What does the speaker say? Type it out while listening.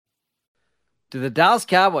Do the Dallas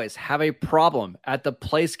Cowboys have a problem at the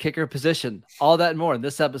place kicker position? All that and more in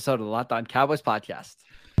this episode of the Locked On Cowboys podcast.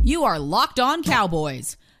 You are Locked On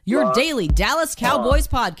Cowboys, your daily Dallas Cowboys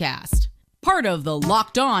podcast. Part of the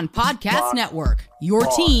Locked On Podcast Network, your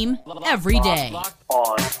team every day. Locked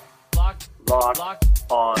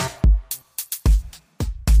on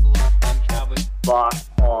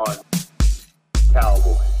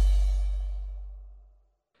Cowboys.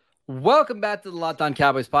 Welcome back to the Locked On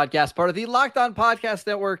Cowboys podcast, part of the Locked On Podcast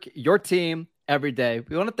Network, your team every day.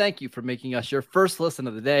 We want to thank you for making us your first listen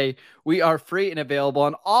of the day. We are free and available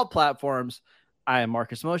on all platforms. I am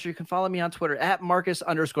Marcus Mosher. You can follow me on Twitter at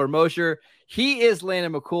Marcus_Mosher. He is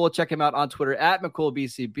Landon McCool. Check him out on Twitter at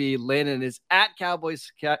McCoolBCB. Landon is at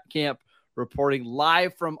Cowboys Camp, reporting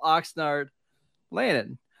live from Oxnard.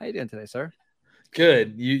 Landon, how you doing today, sir?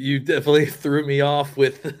 Good. You definitely threw me off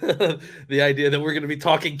with the idea that we're going to be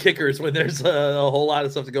talking kickers when there's a whole lot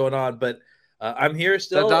of stuff going on. But I'm here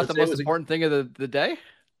still. That's not the most important thing of the day?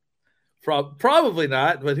 Probably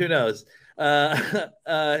not, but who knows? It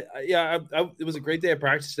was a great day of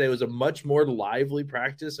practice today. It was a much more lively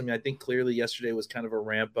practice. I mean, I think clearly yesterday was kind of a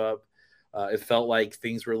ramp up. It felt like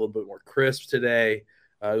things were a little bit more crisp today.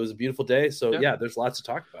 It was a beautiful day. So, yeah, there's lots to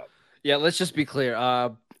talk about. Yeah, let's just be clear.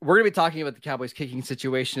 We're going to be talking about the Cowboys kicking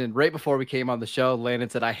situation. And right before we came on the show, Landon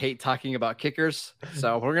said, I hate talking about kickers.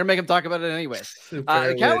 So we're going to make him talk about it anyways. The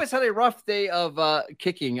Cowboys had a rough day of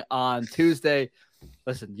kicking on Tuesday.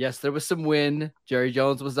 Listen, yes, there was some wind. Jerry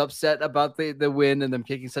Jones was upset about the wind and them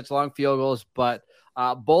kicking such long field goals. But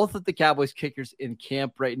both of the Cowboys kickers in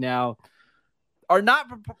camp right now are not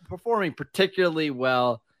performing particularly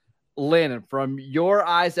well. Landon, from your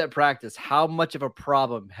eyes at practice, how much of a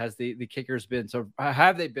problem has the kickers been? So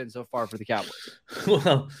have they been so far for the Cowboys?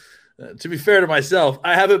 Well, to be fair to myself,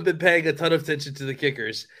 I haven't been paying a ton of attention to the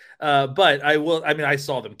kickers, but I will. I mean, I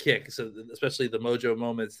saw them kick, so especially the mojo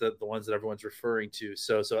moments, the ones that everyone's referring to.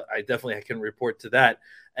 So I definitely can report to that.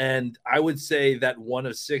 And I would say that 1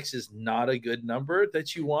 of 6 is not a good number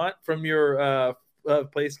that you want from your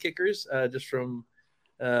place kickers, just from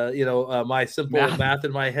my simple math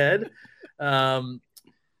in my head.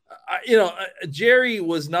 Jerry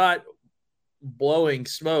was not blowing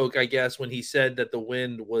smoke, I guess, when he said that the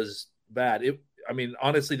wind was bad.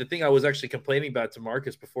 Honestly, the thing I was actually complaining about to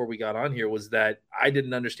Marcus before we got on here was that I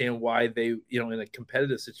didn't understand why they, in a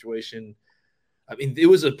competitive situation, it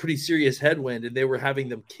was a pretty serious headwind and they were having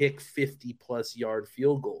them kick 50+ yard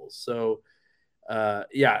field goals. So,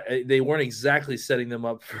 they weren't exactly setting them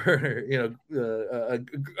up for,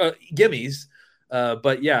 gimmies.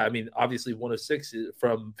 But yeah, obviously 1 of 6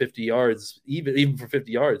 from 50 yards, even for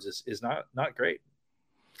 50 yards is not great.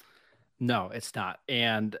 No, it's not.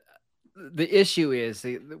 And the issue is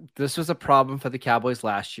this was a problem for the Cowboys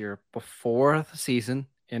last year before the season,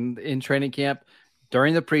 in training camp,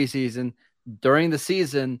 during the preseason, during the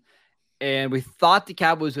season. And we thought the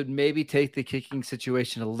Cowboys would maybe take the kicking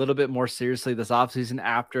situation a little bit more seriously this offseason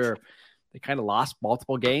after they kind of lost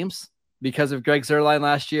multiple games because of Greg Zuerlein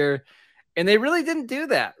last year. And they really didn't do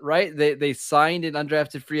that, right? They signed an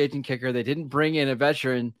undrafted free agent kicker. They didn't bring in a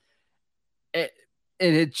veteran. And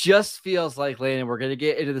it just feels like, Landon, we're going to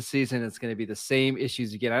get into the season. It's going to be the same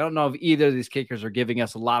issues again. I don't know if either of these kickers are giving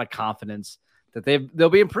us a lot of confidence that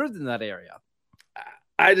they'll be improved in that area.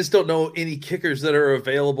 I just don't know any kickers that are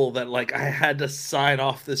available that I had to sign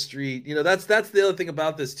off the street. That's the other thing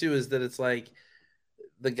about this too, is that it's like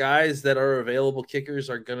the guys that are available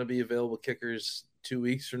kickers are going to be available kickers 2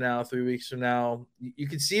 weeks from now, 3 weeks from now. You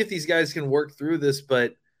can see if these guys can work through this,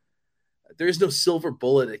 but there's no silver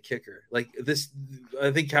bullet at kicker. Like this,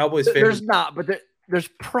 I think Cowboys fans. There's not, but there's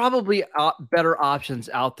probably better options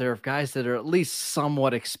out there of guys that are at least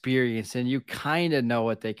somewhat experienced and you kind of know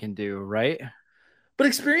what they can do, right? But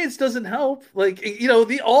experience doesn't help.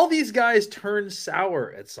 All these guys turn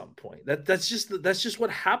sour at some point. That's just what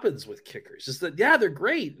happens with kickers. Just that, they're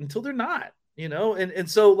great until they're not. And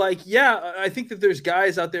so I think that there's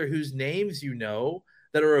guys out there whose names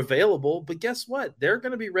that are available. But guess what? They're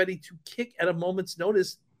going to be ready to kick at a moment's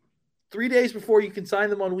notice 3 days before you can sign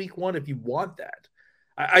them on week 1 if you want that.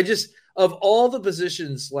 I just, of all the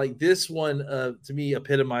positions, this one to me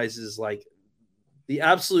epitomizes the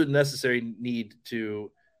absolute necessary need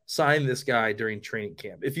to sign this guy during training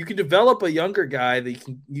camp. If you can develop a younger guy that you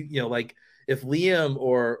can, if Liam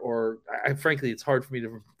or frankly, it's hard for me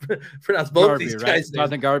to pronounce both these guys. Right?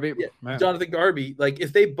 Jonathan Garby. Yeah, Jonathan Garby.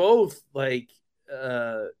 If they both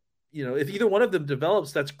if either one of them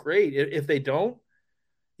develops, that's great. If they don't,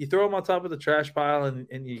 you throw him on top of the trash pile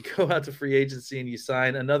and you go out to free agency and you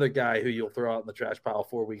sign another guy who you'll throw out in the trash pile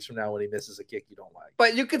 4 weeks from now when he misses a kick you don't like.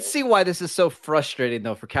 But you can see why this is so frustrating,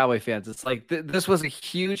 though, for Cowboy fans. It's like this was a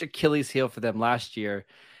huge Achilles heel for them last year.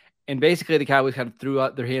 And basically the Cowboys kind of threw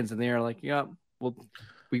out their hands in the air like, yeah, well,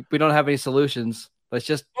 we don't have any solutions. Let's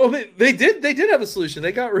just. Oh, they did have a solution.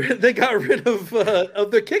 They got rid of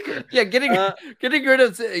their kicker. Yeah, getting rid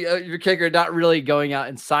of your kicker, not really going out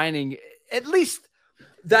and signing at least.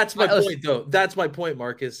 That's my point, though. That's my point,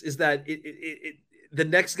 Marcus. Is that the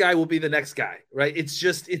next guy will be the next guy, right?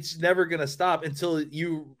 It's never going to stop until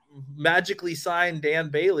you magically sign Dan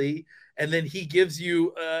Bailey, and then he gives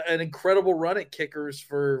you an incredible run at kickers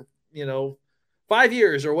for 5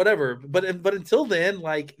 years or whatever. But until then,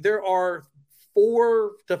 like there are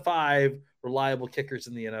 4 to 5 reliable kickers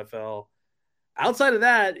in the NFL. Outside of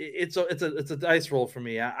that, it's a dice roll for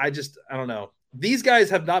me. I don't know. These guys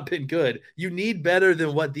have not been good. You need better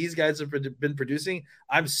than what these guys have been producing.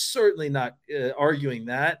 I'm certainly not arguing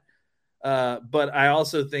that, but I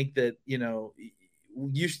also think that you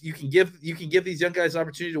can give these young guys an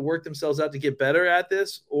opportunity to work themselves out to get better at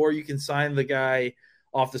this, or you can sign the guy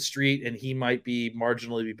off the street and he might be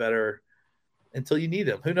marginally better until you need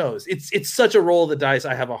him. Who knows? It's such a roll of the dice.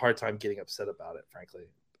 I have a hard time getting upset about it, frankly.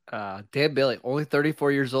 Dan Bailey, only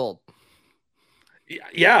 34 years old.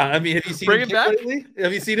 Yeah, I mean, have you seen him kick lately?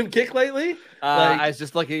 Have you seen him kick lately? I was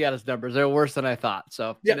just looking at his numbers; they're worse than I thought.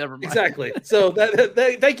 So yeah, never mind. Exactly. So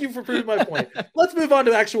thank you for proving my point. Let's move on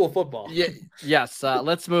to actual football. Yes.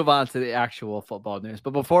 Let's move on to the actual football news.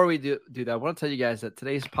 But before we do that, I want to tell you guys that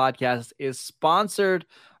today's podcast is sponsored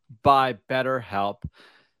by BetterHelp.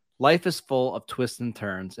 Life is full of twists and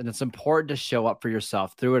turns, and it's important to show up for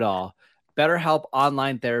yourself through it all. BetterHelp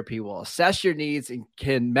Online Therapy will assess your needs and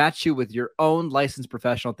can match you with your own licensed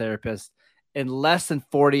professional therapist in less than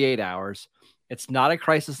 48 hours. It's not a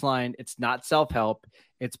crisis line. It's not self-help.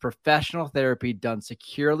 It's professional therapy done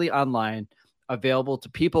securely online, available to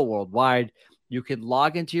people worldwide. You can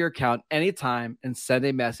log into your account anytime and send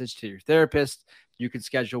a message to your therapist. You can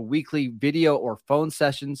schedule weekly video or phone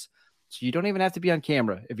sessions, so you don't even have to be on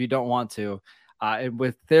camera if you don't want to. And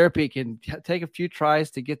with therapy, it can take a few tries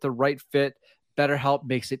to get the right fit. BetterHelp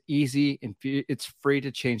makes it easy, and it's free to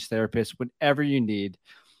change therapists whenever you need.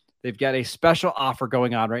 They've got a special offer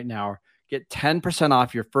going on right now. Get 10%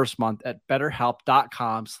 off your first month at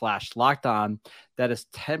BetterHelp.com/lockedon. That is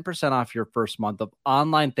 10% off your first month of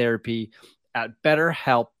online therapy at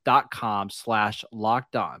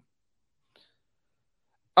BetterHelp.com/lockedon.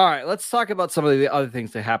 All right, let's talk about some of the other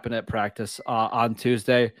things that happened at practice on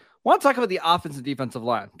Tuesday. I want to talk about the offensive and defensive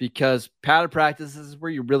line because padded practice is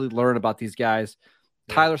where you really learn about these guys.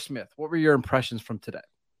 Yeah. Tyler Smith, what were your impressions from today?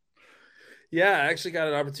 Yeah, I actually got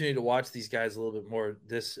an opportunity to watch these guys a little bit more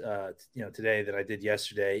today than I did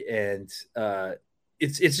yesterday, and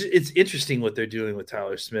it's interesting what they're doing with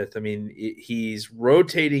Tyler Smith. I mean, he's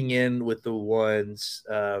rotating in with the ones,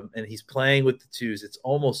 and he's playing with the twos. It's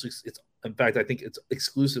in fact, I think it's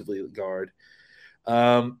exclusively guard.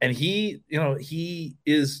 And he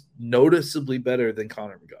is noticeably better than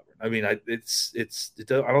Connor McGovern. I mean, I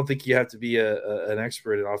don't think you have to be an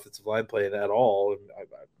expert in offensive line play at all. And I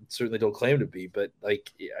certainly don't claim to be, but I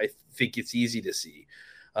think it's easy to see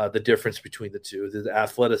the difference between the two: the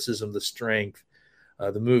athleticism, the strength,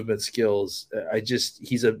 the movement skills.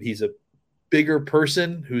 He's a bigger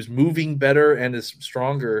person who's moving better and is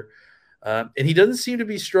stronger, and he doesn't seem to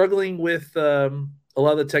be struggling with a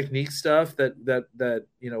lot of the technique stuff that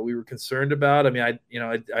we were concerned about. I mean, I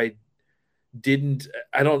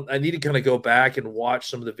need to kind of go back and watch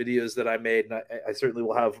some of the videos that I made, and I certainly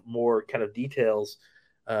will have more kind of details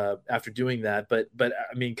after doing that. But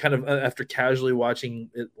I mean, kind of after casually watching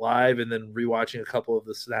it live and then rewatching a couple of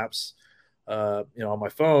the snaps, on my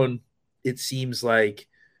phone, it seems like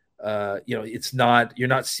you're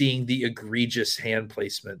not seeing the egregious hand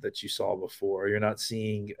placement that you saw before. You're not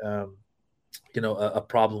seeing a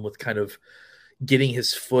problem with kind of getting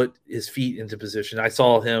his feet into position. I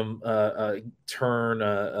saw him turn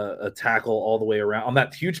a tackle all the way around on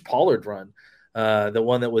that huge Pollard run, the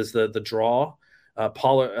one that was the draw.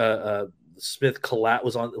 Pollard Smith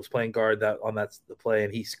was playing guard the play,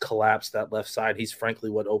 and he's collapsed that left side. He's frankly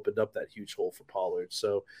what opened up that huge hole for Pollard.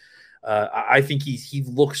 So I think he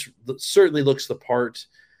certainly looks the part.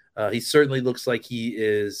 He certainly looks like he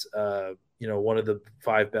is one of the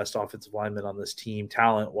 5 best offensive linemen on this team,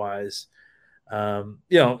 talent wise. And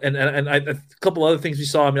a couple other things we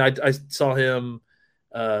saw. I mean, I saw him,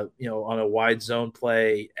 on a wide zone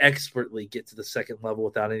play, expertly get to the second level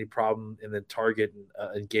without any problem, and then target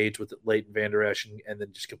and engage with Leighton Vander Esch and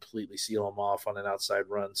then just completely seal him off on an outside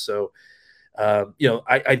run. So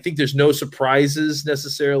I think there's no surprises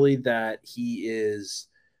necessarily that he has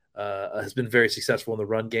been very successful in the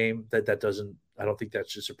run game. I don't think that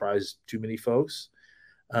should surprise too many folks.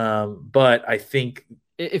 But I think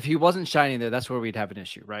if he wasn't shining there, that's where we'd have an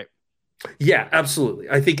issue, right? Yeah, absolutely.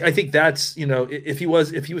 I think that's, if he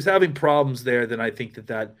was having problems there, then I think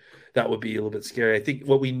that would be a little bit scary. I think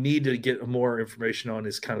what we need to get more information on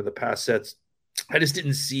is kind of the pass sets. I just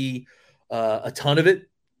didn't see a ton of it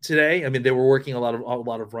today. I mean, they were working a lot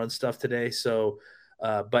of run stuff today. So,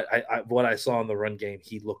 but what I saw in the run game,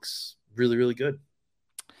 he looks really, really good.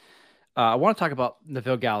 I want to talk about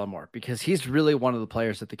Neville Gallimore because he's really one of the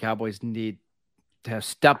players that the Cowboys need to have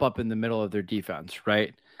step up in the middle of their defense,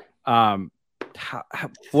 right?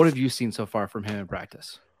 What have you seen so far from him in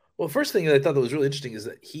practice? Well, first thing that I thought that was really interesting is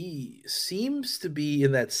that he seems to be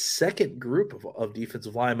in that second group of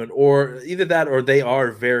defensive linemen, or either that or they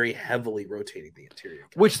are very heavily rotating the interior.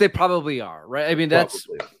 Which they probably are, right? I mean,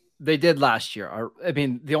 they did last year. I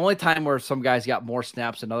mean, the only time where some guys got more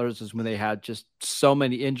snaps than others is when they had just so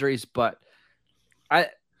many injuries, but I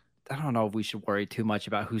don't know if we should worry too much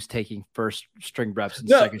about who's taking first string reps and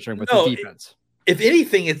second string with the defense. If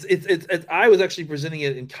anything, it's I was actually presenting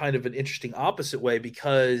it in kind of an interesting opposite way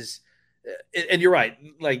because, and you're right,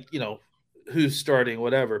 like, who's starting,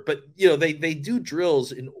 whatever, but they do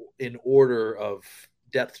drills in order of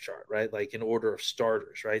depth chart, right? Like in order of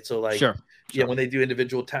starters, right? So like, sure. When they do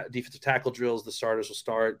individual defensive tackle drills, the starters will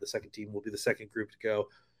start, the second team will be the second group to go.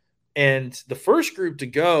 And the first group to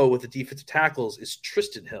go with the defensive tackles is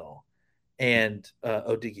Tristan Hill and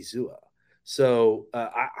Odigizua. So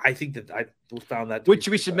I think that I found that, which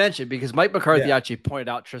we should mention because Mike McCarthy actually pointed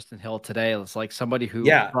out Tristan Hill today. It's like somebody who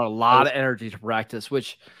brought a lot of energy to practice,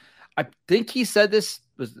 which I think he said this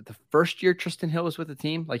was the first year Tristan Hill was with the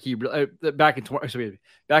team. Like back in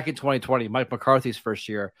 2020, Mike McCarthy's first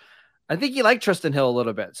year. I think he liked Tristan Hill a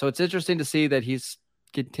little bit. So it's interesting to see that he's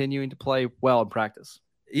continuing to play well in practice.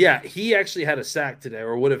 Yeah, he actually had a sack today,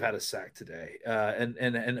 or would have had a sack today,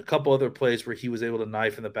 and a couple other plays where he was able to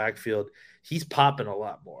knife in the backfield. He's popping a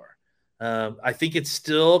lot more. I think it's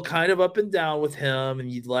still kind of up and down with him, and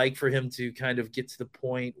you'd like for him to kind of get to the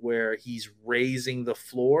point where he's raising the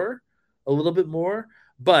floor a little bit more.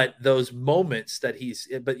 But those moments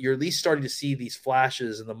but you're at least starting to see these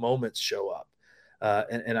flashes and the moments show up,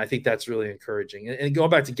 and I think that's really encouraging. And going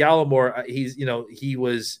back to Gallimore,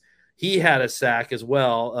 he had a sack as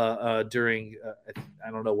well during, I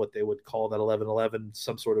don't know what they would call that 11-11,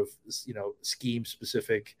 some sort of, scheme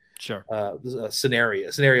specific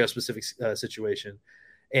scenario specific situation.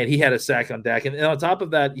 And he had a sack on Dak. And on top of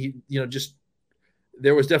that,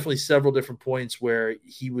 there was definitely several different points where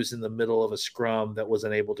he was in the middle of a scrum that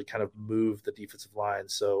wasn't able to kind of move the defensive line.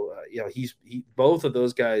 So, both of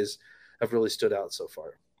those guys have really stood out so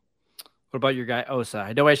far. What about your guy, Osa?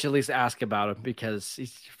 I know I should at least ask about him because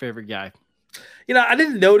he's your favorite guy. I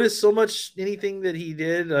didn't notice so much anything that he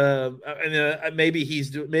did.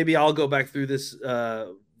 Maybe I'll go back through this,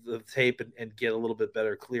 the tape and get a little bit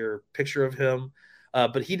better, clear picture of him.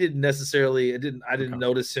 But he didn't necessarily, I didn't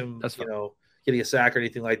notice him, getting a sack or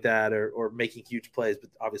anything like that or making huge plays.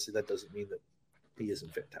 But obviously that doesn't mean that he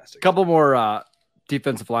isn't fantastic. A couple more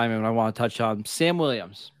defensive linemen I want to touch on. Sam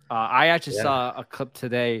Williams. I actually saw a clip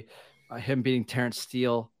today. Him beating Terrence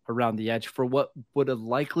Steele around the edge for what would have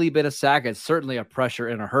likely been a sack. It's certainly a pressure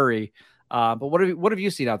in a hurry. But what have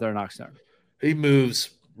you seen out there in Oxnard? He moves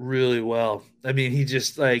really well. I mean, he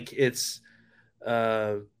just his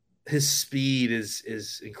speed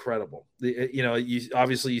is incredible. You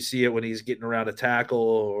obviously you see it when he's getting around a tackle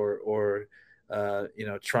or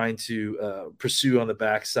trying to pursue on the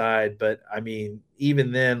backside. But I mean,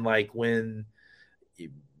 even then, like when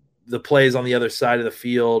the plays on the other side of the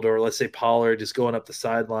field, or let's say Pollard is going up the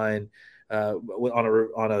sideline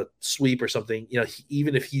on a sweep or something,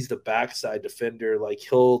 even if he's the backside defender, like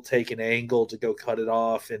he'll take an angle to go cut it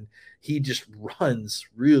off, and he just runs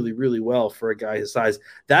really, really well for a guy his size.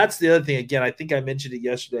 That's the other thing. Again, I think I mentioned it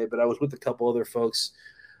yesterday, but I was with a couple other folks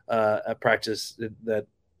at practice that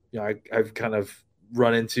I've kind of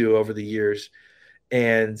run into over the years.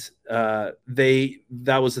 And that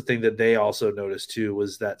was the thing that they also noticed too,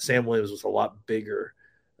 was that Sam Williams was a lot bigger,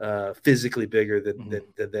 physically bigger than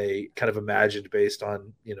they kind of imagined based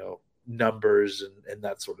on, numbers and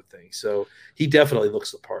that sort of thing. So he definitely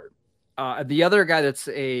looks the part. The other guy that's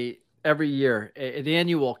every year an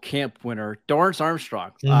annual camp winner, Dorrance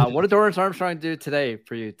Armstrong. What did Dorrance Armstrong do today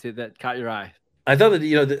for you that caught your eye? I thought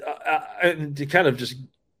that, to kind of just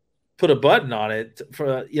put a button on it,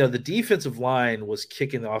 for the defensive line was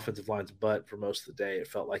kicking the offensive line's butt for most of the day. It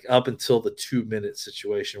felt like up until the 2-minute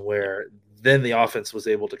situation where then the offense was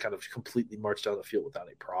able to kind of completely march down the field without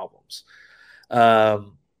any problems.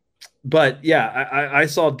 But yeah, I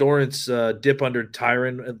saw Dorrance dip under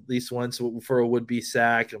Tyron at least once for a would-be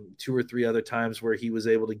sack, and 2 or 3 other times where he was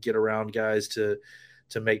able to get around guys to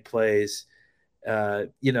make plays.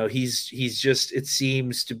 He's just, it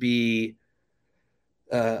seems to be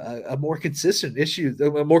a more consistent issue,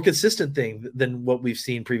 a more consistent thing than what we've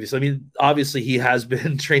seen previously. I mean, obviously he has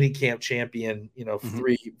been training camp champion,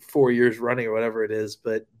 3-4 years running or whatever it is.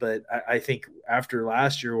 But I think after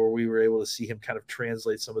last year, where we were able to see him kind of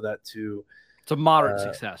translate some of that to moderate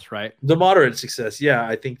success, right? The moderate success. Yeah.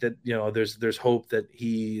 I think that, there's hope that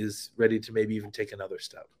he is ready to maybe even take another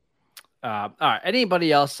step. All right.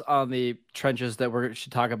 Anybody else on the trenches that we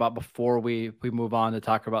should talk about before we move on to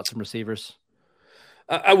talk about some receivers?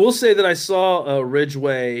 I will say that I saw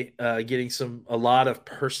Ridgeway getting a lot of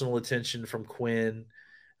personal attention from Quinn.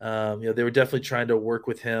 They were definitely trying to work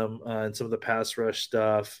with him on some of the pass rush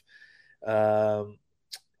stuff. Matt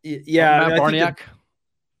Farniak.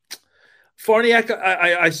 Farniak,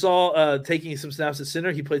 I saw taking some snaps at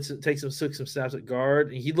center. He took some snaps at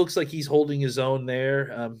guard. He looks like he's holding his own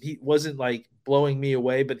there. He wasn't like blowing me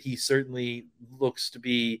away, but he certainly looks to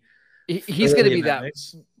be. He's going to be that.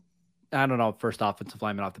 I don't know, first offensive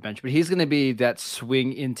lineman off the bench, but he's going to be that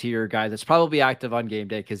swing interior guy that's probably active on game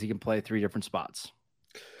day because he can play 3 different spots.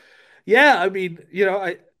 Yeah, I mean,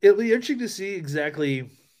 it'll be interesting to see exactly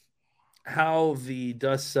how the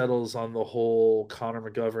dust settles on the whole Connor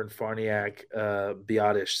McGovern, Farniak,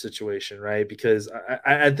 Biadasz situation, right? Because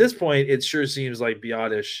at this point, it sure seems like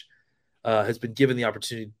Biadasz has been given the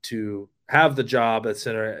opportunity to have the job at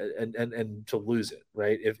center and to lose it,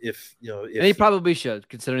 right? If and he probably should,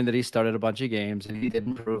 considering that he started a bunch of games and he did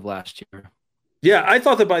improve last year. Yeah, I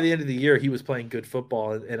thought that by the end of the year he was playing good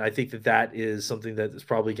football, and I think that is something that is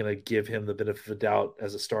probably going to give him the benefit of the doubt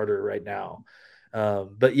as a starter right now.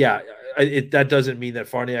 But yeah, that doesn't mean that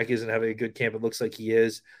Farniak isn't having a good camp. It looks like he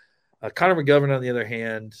is. Connor McGovern, on the other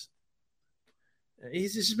hand,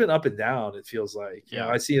 he's just been up and down. It feels like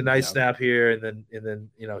I see a nice snap here, and then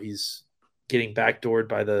he's getting backdoored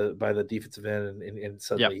by the defensive end, and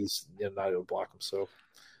suddenly he's not able to block him. So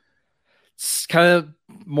it's kind of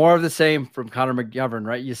more of the same from Connor McGovern,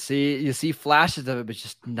 right? You see flashes of it, but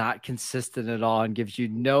just not consistent at all, and gives you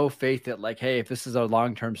no faith that, like, hey, if this is a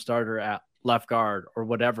long-term starter at left guard or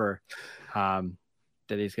whatever, that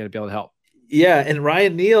he's going to be able to help. Yeah, and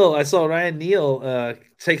I saw Ryan Neal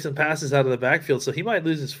take some passes out of the backfield, so he might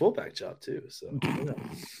lose his fullback job too. So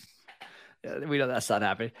yeah, we know that's not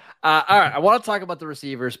happening. All right, I want to talk about the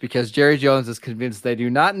receivers because Jerry Jones is convinced they do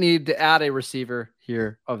not need to add a receiver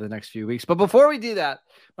here over the next few weeks. But before we do that,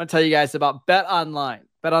 I want to tell you guys about Bet Online.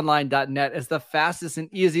 BetOnline.net is the fastest and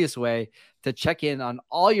easiest way to check in on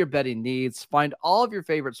all your betting needs. Find all of your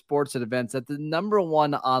favorite sports and events at the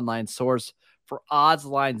 #1 online source for odds,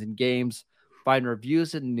 lines, and games. Find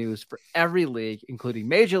reviews and news for every league, including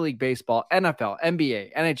Major League Baseball, NFL,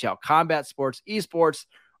 NBA, NHL, combat sports, esports,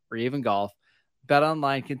 or even golf.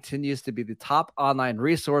 BetOnline continues to be the top online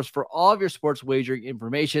resource for all of your sports wagering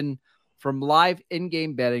information, from live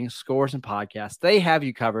in-game betting, scores, and podcasts. They have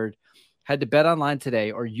you covered. Head to BetOnline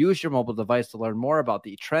today or use your mobile device to learn more about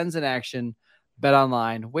the trends in action.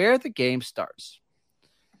 BetOnline, where the game starts.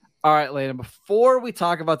 All right, Landon, before we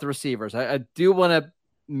talk about the receivers, I do want to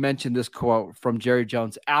mention this quote from Jerry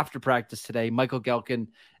Jones after practice today. Michael Gehlken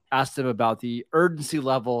asked him about the urgency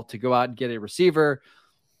level to go out and get a receiver.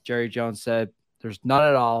 Jerry Jones said, there's none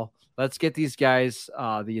at all. Let's get these guys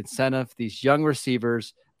the incentive, these young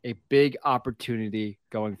receivers, a big opportunity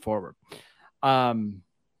going forward.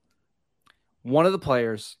 One of the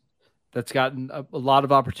players that's gotten a lot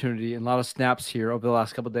of opportunity and a lot of snaps here over the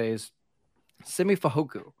last couple of days, Simi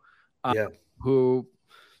Fehoko, who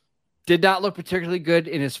did not look particularly good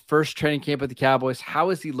in his first training camp with the Cowboys. How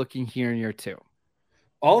is he looking here in year 2?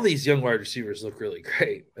 All these young wide receivers look really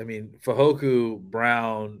great. I mean, Fehoko,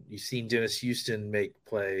 Brown, you've seen Dennis Houston make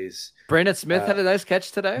plays. Brandon Smith had a nice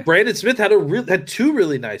catch today. Brandon Smith had 2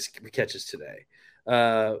 really nice catches today,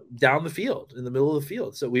 down the field, in the middle of the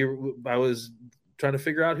field. So I was trying to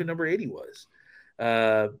figure out who number 80 was.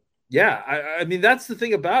 I mean, that's the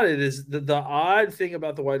thing about it, is the odd thing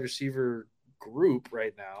about the wide receiver group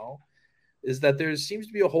right now is that there seems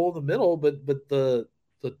to be a hole in the middle, but the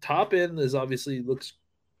top end is obviously looks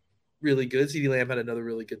really good. CeeDee Lamb had another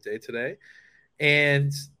really good day today,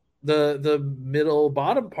 and the middle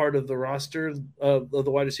bottom part of the roster of the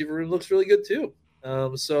wide receiver room looks really good too.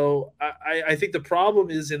 So I think the problem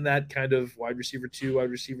is in that kind of wide receiver 2, wide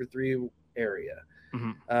receiver 3 area,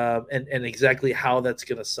 and exactly how that's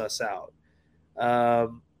going to suss out. I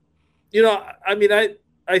mean,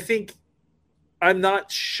 I think I'm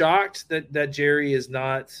not shocked that Jerry is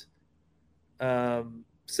not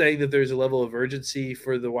saying that there's a level of urgency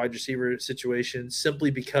for the wide receiver situation,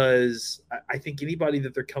 simply because I think anybody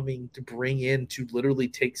that they're coming to bring in to literally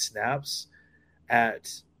take snaps at,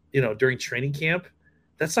 during training camp,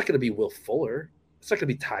 that's not going to be Will Fuller. It's not going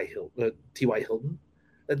to be T.Y. Hilton.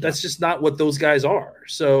 That's just not what those guys are.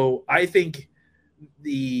 So I think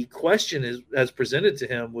the question is, as presented to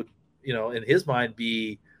him, would, in his mind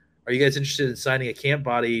be, are you guys interested in signing a camp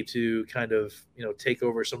body to kind of, take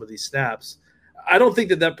over some of these snaps? I don't think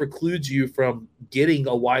that precludes you from getting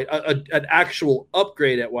an actual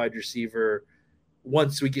upgrade at wide receiver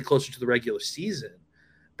once we get closer to the regular season.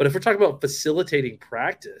 But if we're talking about facilitating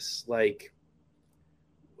practice,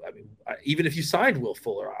 even if you signed Will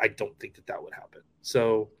Fuller, I don't think that would happen.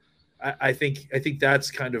 So I think that's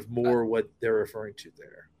kind of more what they're referring to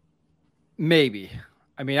there. Maybe.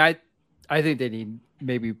 I think they need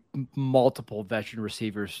maybe multiple veteran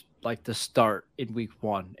receivers to start in week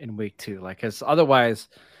 1 and week 2, because otherwise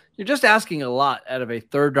you're just asking a lot out of a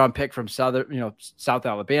 3rd-round pick from South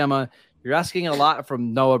Alabama. You're asking a lot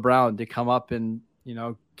from Noah Brown to come up and,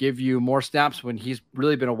 give you more snaps when he's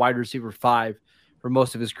really been a wide receiver 5 for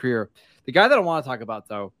most of his career. The guy that I want to talk about,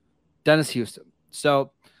 though, Dennis Houston.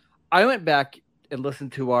 So I went back and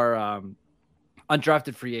listened to our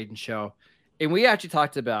undrafted free agent show, and we actually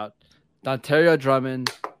talked about Dontario Drummond,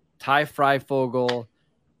 Ty Freifogel.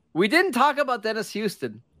 We didn't talk about Dennis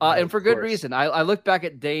Houston, and for good reason. I looked back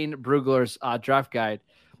at Dane Brugler's draft guide.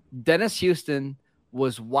 Dennis Houston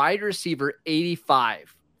was wide receiver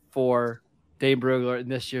 85 for Dane Brugler in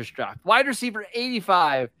this year's draft. Wide receiver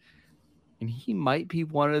 85, and he might be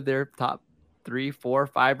one of their top 3, 4,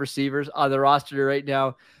 5 receivers on the roster right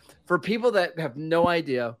now. For people that have no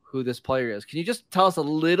idea who this player is, can you just tell us a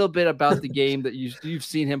little bit about the game that you've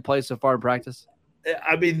seen him play so far in practice?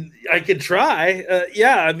 I could try.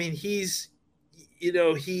 He's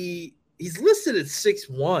listed at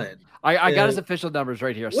 6'1". I got his official numbers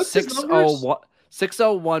right here. What's his numbers?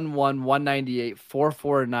 6'11", 198,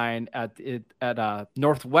 449 at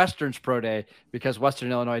Northwestern's pro day, because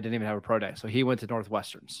Western Illinois didn't even have a pro day, so he went to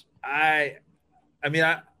Northwestern's. I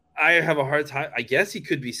have a hard time. I guess he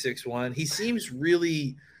could be 6'1". He seems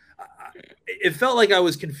really. It felt like I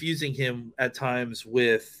was confusing him at times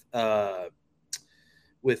with Turpin,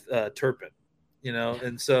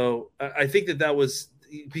 and so I think that was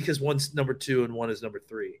because one's number 2 and one is number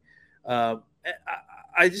 3.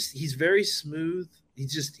 He's very smooth. He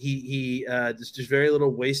just very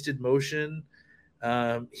little wasted motion.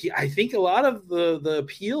 I think a lot of the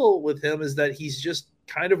appeal with him is that he's just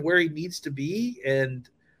kind of where he needs to be, and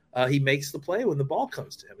he makes the play when the ball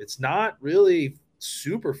comes to him. It's not really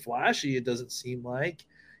super flashy. It doesn't seem like.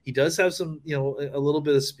 He does have some, a little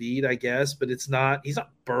bit of speed, I guess, but he's not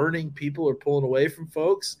burning people or pulling away from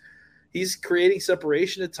folks. He's creating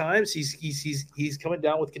separation at times. He's coming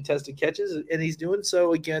down with contested catches, and he's doing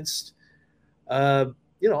so against, some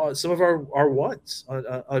of our ones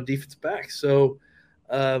on defensive backs. So,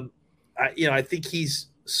 I think he's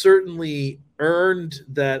certainly earned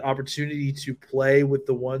that opportunity to play with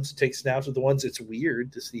the ones, to take snaps with the ones. It's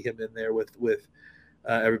weird to see him in there with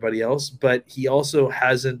everybody else, but he also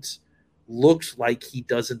hasn't looked like he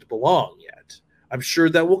doesn't belong yet. I'm sure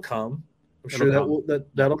that will come.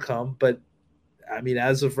 That'll come. But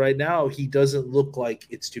as of right now, he doesn't look like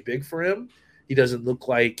it's too big for him. He doesn't look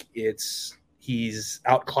like he's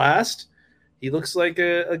outclassed. He looks like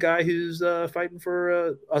a guy who's fighting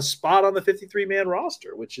for a spot on the 53-man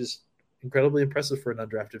roster, which is incredibly impressive for an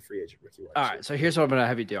undrafted free agent rookie. All right, so here's what I'm going to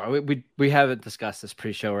have you do. We haven't discussed this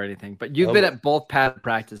pre-show or anything, but you've been at both pad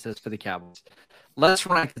practices for the Cowboys. Let's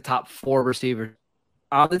rank the top 4 receivers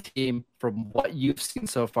on the team from what you've seen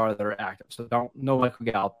so far that are active. So don't know Michael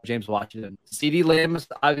Gallup, James Washington. CeeDee Lamb is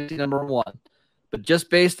obviously number 1, but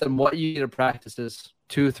just based on what you need to practices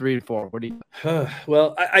 2, 3, and 4, what do you?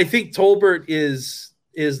 Well, I think Tolbert is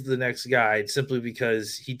the next guy, simply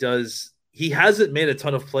because he hasn't made a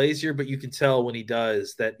ton of plays here, but you can tell when he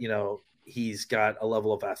does that, he's got a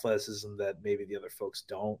level of athleticism that maybe the other folks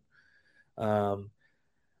don't.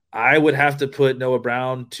 I would have to put Noah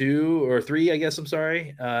Brown 2 or 3, I guess. I'm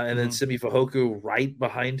sorry. And then Simi Fehoko right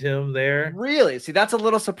behind him there. Really? See, that's a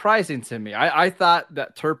little surprising to me. I thought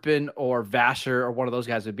that Turpin or Vasher or one of those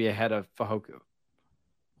guys would be ahead of Fehoko.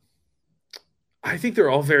 I think they're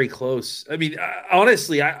all very close.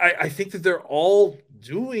 Honestly, I think that they're all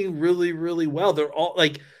doing really, really well. They're all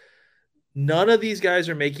none of these guys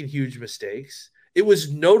are making huge mistakes. It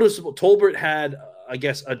was noticeable. Tolbert had, I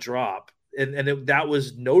guess, a drop, and that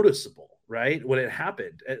was noticeable, right? When it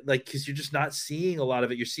happened, like, because you're just not seeing a lot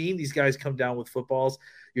of it. You're seeing these guys come down with footballs.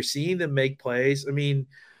 You're seeing them make plays. I mean,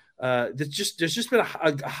 there's just been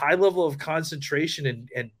a high level of concentration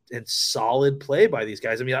and solid play by these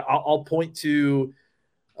guys. I mean, I'll point to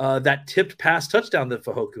that tipped pass touchdown that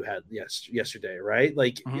Fajoku had yesterday, right?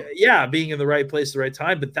 Like, yeah, being in the right place at the right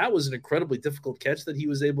time, but that was an incredibly difficult catch that he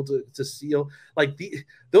was able to seal. Like,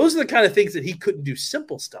 those are the kind of things that he couldn't do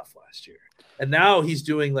simple stuff last year. And now he's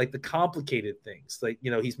doing like the complicated things. Like,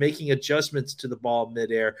 he's making adjustments to the ball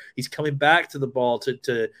midair. He's coming back to the ball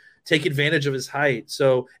to take advantage of his height.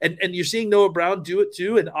 So, and you're seeing Noah Brown do it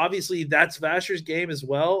too. And obviously that's Vasher's game as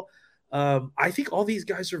well. I think all these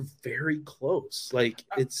guys are very close. Like,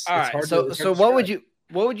 it's hard. So what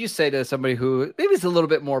would you say to somebody who maybe is a little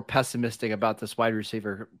bit more pessimistic about this wide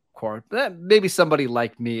receiver core? Maybe somebody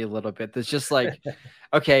like me a little bit. That's just like,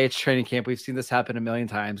 okay, it's training camp. We've seen this happen a million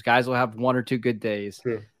times. Guys will have one or two good days,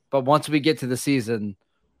 but once we get to the season,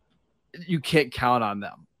 you can't count on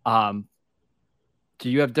them. Do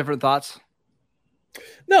you have different thoughts?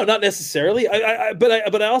 No, not necessarily.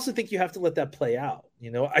 But I also think you have to let that play out.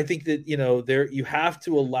 I think that you have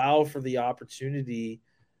to allow for the opportunity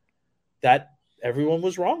that everyone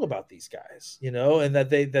was wrong about these guys, and that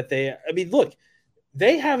they. I mean, look,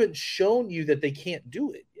 they haven't shown you that they can't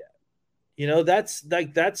do it yet.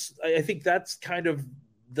 I think that's kind of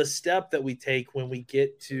the step that we take when we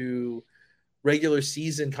get to regular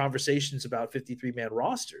season conversations about 53-man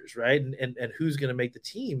rosters, right? And who's going to make the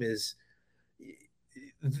team is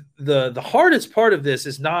the hardest part of this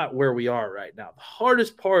is not where we are right now. The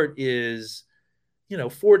hardest part is,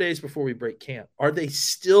 4 days before we break camp, are they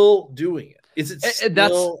still doing it? Is it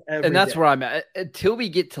still that's where I'm at until we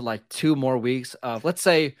get to like 2 more weeks of, let's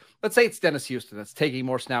say it's Dennis Houston that's taking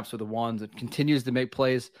more snaps with the ones and continues to make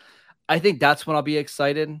plays. I think that's when I'll be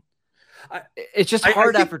excited. It's just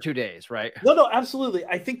hard after 2 days, right? No, absolutely.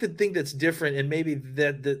 I think the thing that's different, and maybe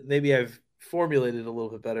that maybe I've formulated a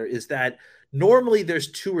little bit better, is that normally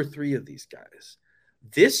there's 2 or 3 of these guys.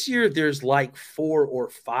 This year, there's like 4 or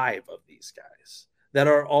 5 of these guys that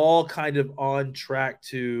are all kind of on track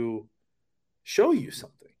to show you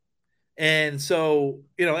something. And so,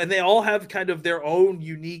 and they all have kind of their own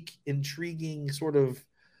unique, intriguing sort of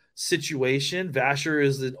situation. Vasher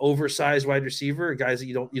is an oversized wide receiver, guys that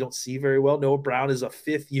you don't see very well. Noah Brown is a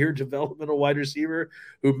 5th-year developmental wide receiver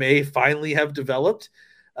who may finally have developed.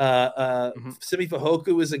 Simi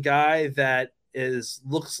Fehoko is a guy that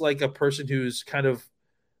looks like a person who's kind of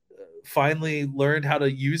finally learned how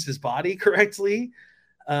to use his body correctly.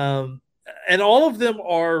 And all of them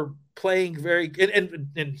are playing very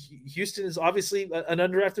and Houston is obviously an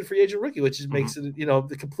undrafted free agent rookie, which makes it,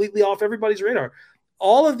 completely off everybody's radar.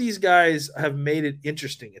 All of these guys have made it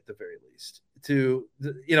interesting at the very least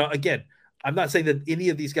again, I'm not saying that any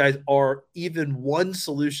of these guys are even one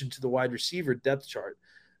solution to the wide receiver depth chart,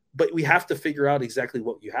 but we have to figure out exactly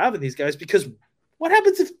what you have in these guys, because what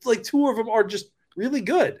happens if like 2 of them are just really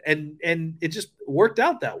good and it just worked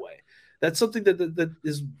out that way? That's something that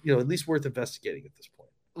is, at least worth investigating at this point.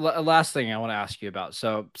 Last thing I want to ask you about.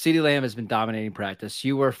 So CeeDee Lamb has been dominating practice.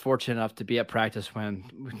 You were fortunate enough to be at practice when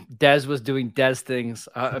Dez was doing Dez things.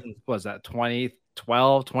 Was that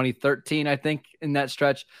 2012, 2013, I think, in that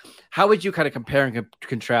stretch? How would you kind of compare and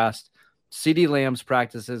contrast CeeDee Lamb's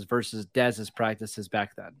practices versus Dez's practices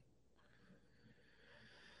back then?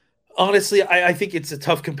 Honestly, I think it's a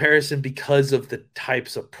tough comparison because of the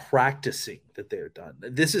types of practicing that they're done.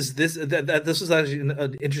 This was actually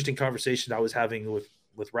an interesting conversation I was having with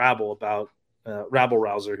Rabble about Rabble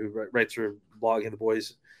Rouser, who writes for Blog and the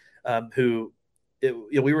Boys,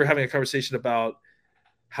 we were having a conversation about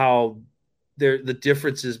how the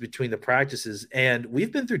differences between the practices, and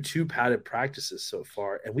we've been through 2 padded practices so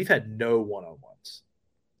far, and we've had no one-on-ones,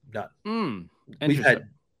 none. We've had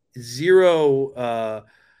 0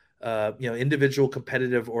 individual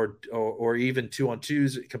competitive or even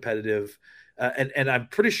 2-on-2s competitive. And I'm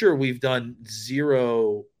pretty sure we've done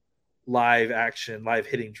 0 live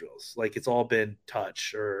hitting drills. Like, it's all been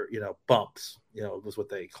touch or, bumps, was what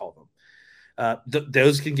they call them.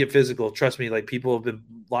 Those can get physical. Trust me. Like, people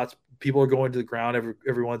are going to the ground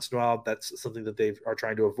every once in a while. That's something that they are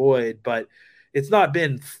trying to avoid, but it's not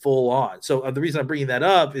been full on. So the reason I'm bringing that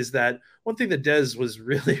up is that one thing that Dez was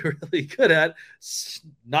really, really good at,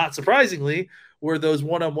 not surprisingly, were those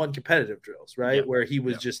one-on-one competitive drills, right? Yeah. Where he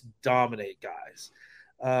was just dominate guys.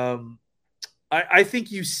 I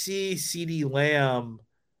think you see CeeDee Lamb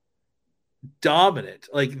dominant.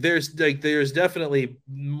 There's definitely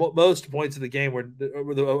most points of the game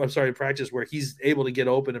practice where he's able to get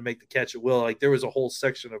open and make the catch at will. Like, there was a whole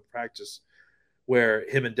section of practice where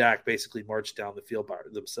him and Dak basically marched down the field by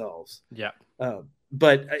themselves. Yeah.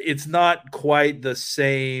 But it's not quite the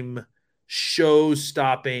same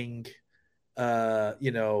show-stopping,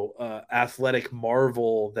 athletic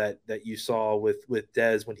marvel that you saw with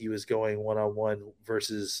Dez when he was going one-on-one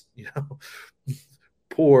versus,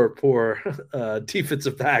 poor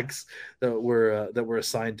defensive backs that were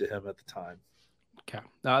assigned to him at the time. Okay,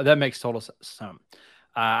 that makes total sense.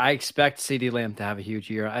 I expect CeeDee Lamb to have a huge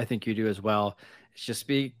year. I think you do as well. It's just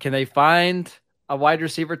can they find a wide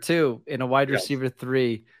receiver 2 and a wide receiver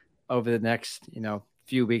 3 over the next,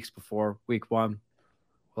 few weeks before week 1?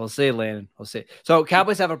 We'll see, Landon. We'll see. So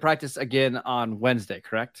Cowboys have a practice again on Wednesday,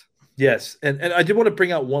 correct? Yes. And I did want to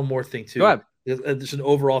bring out one more thing too. Go ahead. There's an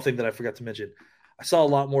overall thing that I forgot to mention. I saw a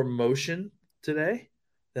lot more motion today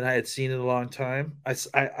than I had seen in a long time. I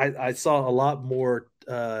saw a lot more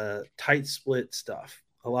tight split stuff,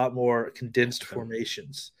 a lot more condensed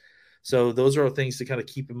formations. So those are things to kind of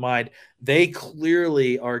keep in mind. They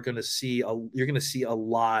clearly are going to see you're going to see a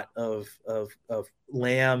lot of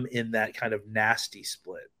Lamb in that kind of nasty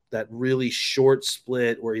split, that really short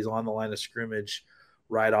split where he's on the line of scrimmage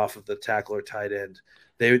right off of the tackle or tight end.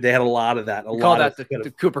 They had a lot of that. Call that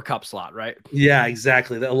the Cooper Kupp slot, right? Yeah,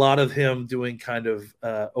 exactly. A lot of him doing kind of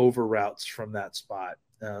over routes from that spot.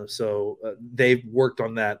 So they've worked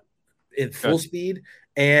on that in full speed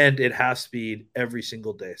and at half speed every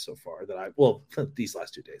single day so far these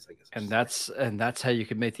last 2 days, I guess. And that's how you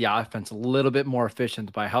can make the offense a little bit more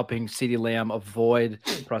efficient, by helping CeeDee Lamb avoid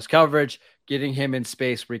press coverage, getting him in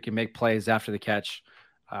space where he can make plays after the catch.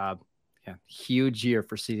 Huge year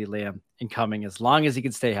for CeeDee Lamb incoming, as long as he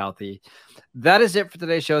can stay healthy. That is it for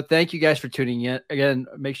today's show. Thank you guys for tuning in. Again,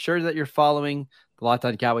 make sure that you're following the Locked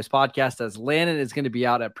On Cowboys podcast, as Landon is going to be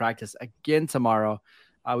out at practice again tomorrow.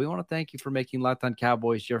 We want to thank you for making Locked On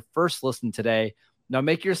Cowboys your first listen today. Now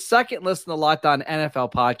make your second listen to Locked On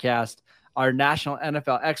NFL podcast. Our national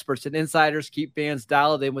NFL experts and insiders keep fans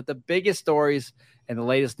dialed in with the biggest stories and the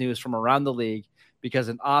latest news from around the league, because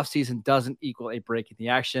an offseason doesn't equal a break in the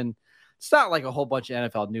action. It's not like a whole bunch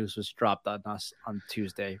of NFL news was dropped on us on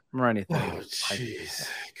Tuesday or anything. Oh, jeez.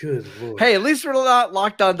 Good Lord. Hey, at least we're not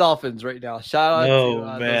Locked On Dolphins right now. Shout out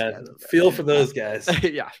to man. Feel for those guys.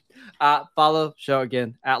 Yeah. Follow the show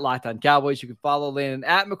again at Locked On Cowboys. You can follow Landon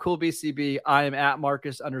at McCoolBCB. I am at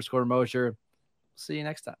Marcus_Mosher. See you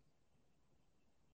next time.